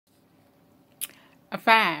A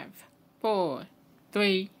 5, 4,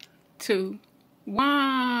 3, 2,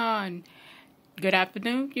 1. Good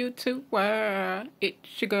afternoon, YouTube world.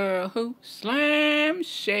 It's your girl who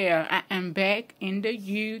slimchelle. I am back in the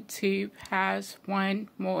YouTube house one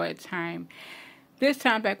more time. This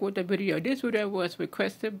time back with the video. This video was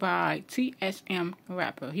requested by TSM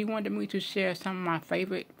Rapper. He wanted me to share some of my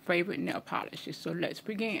favorite nail polishes. So let's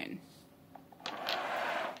begin.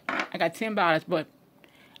 I got 10 bottles, but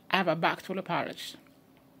I have a box full of polish.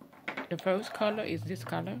 The first color is this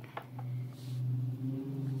color.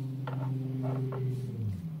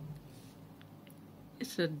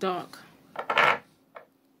 It's a dark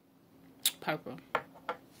purple.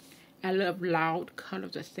 I love loud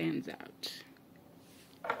colors that stands out.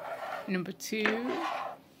 Number 2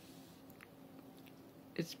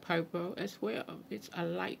 is purple as well. It's a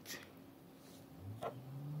light.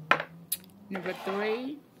 Number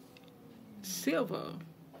 3, silver.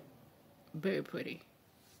 Very pretty.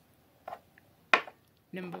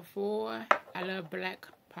 Number 4, I love black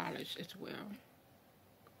polish as well.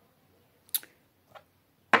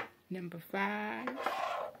 Number 5,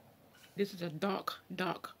 this is a dark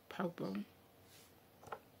purple.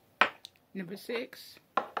 Number 6,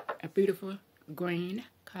 a beautiful green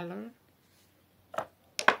color.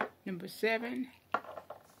 Number 7,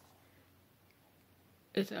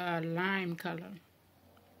 it's a lime color.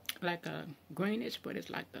 Like a greenish, but it's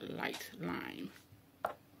like the light lime.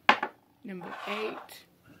 Number 8,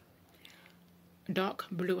 dark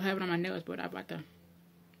blue. I have it on my nails, but I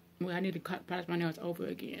need to polish my nails over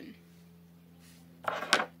again.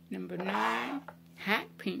 Number 9, hot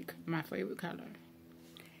pink, my favorite color.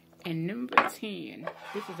 And number 10,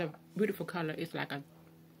 this is a beautiful color. It's like a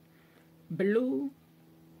blue,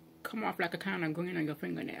 come off like a kind of green on your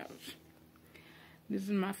fingernails. This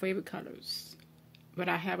is my favorite colors. But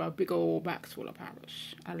I have a big old box full of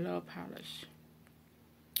polish. I love polish.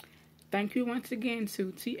 Thank you once again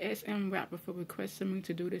to TSM Rapper for requesting me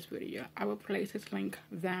to do this video. I will place his link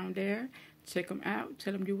down there. Check him out.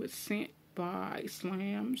 Tell him you were sent by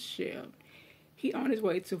slimchelle. He on his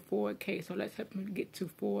way to 4K, so let's help him get to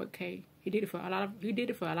 4K. He did it for a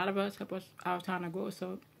lot of us, help us our time to grow.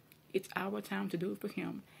 So it's our time to do it for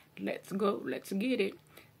him. Let's go. Let's get it.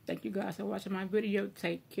 Thank you guys for watching my video.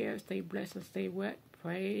 Take care. Stay blessed and stay wet.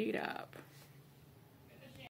 Prayed up.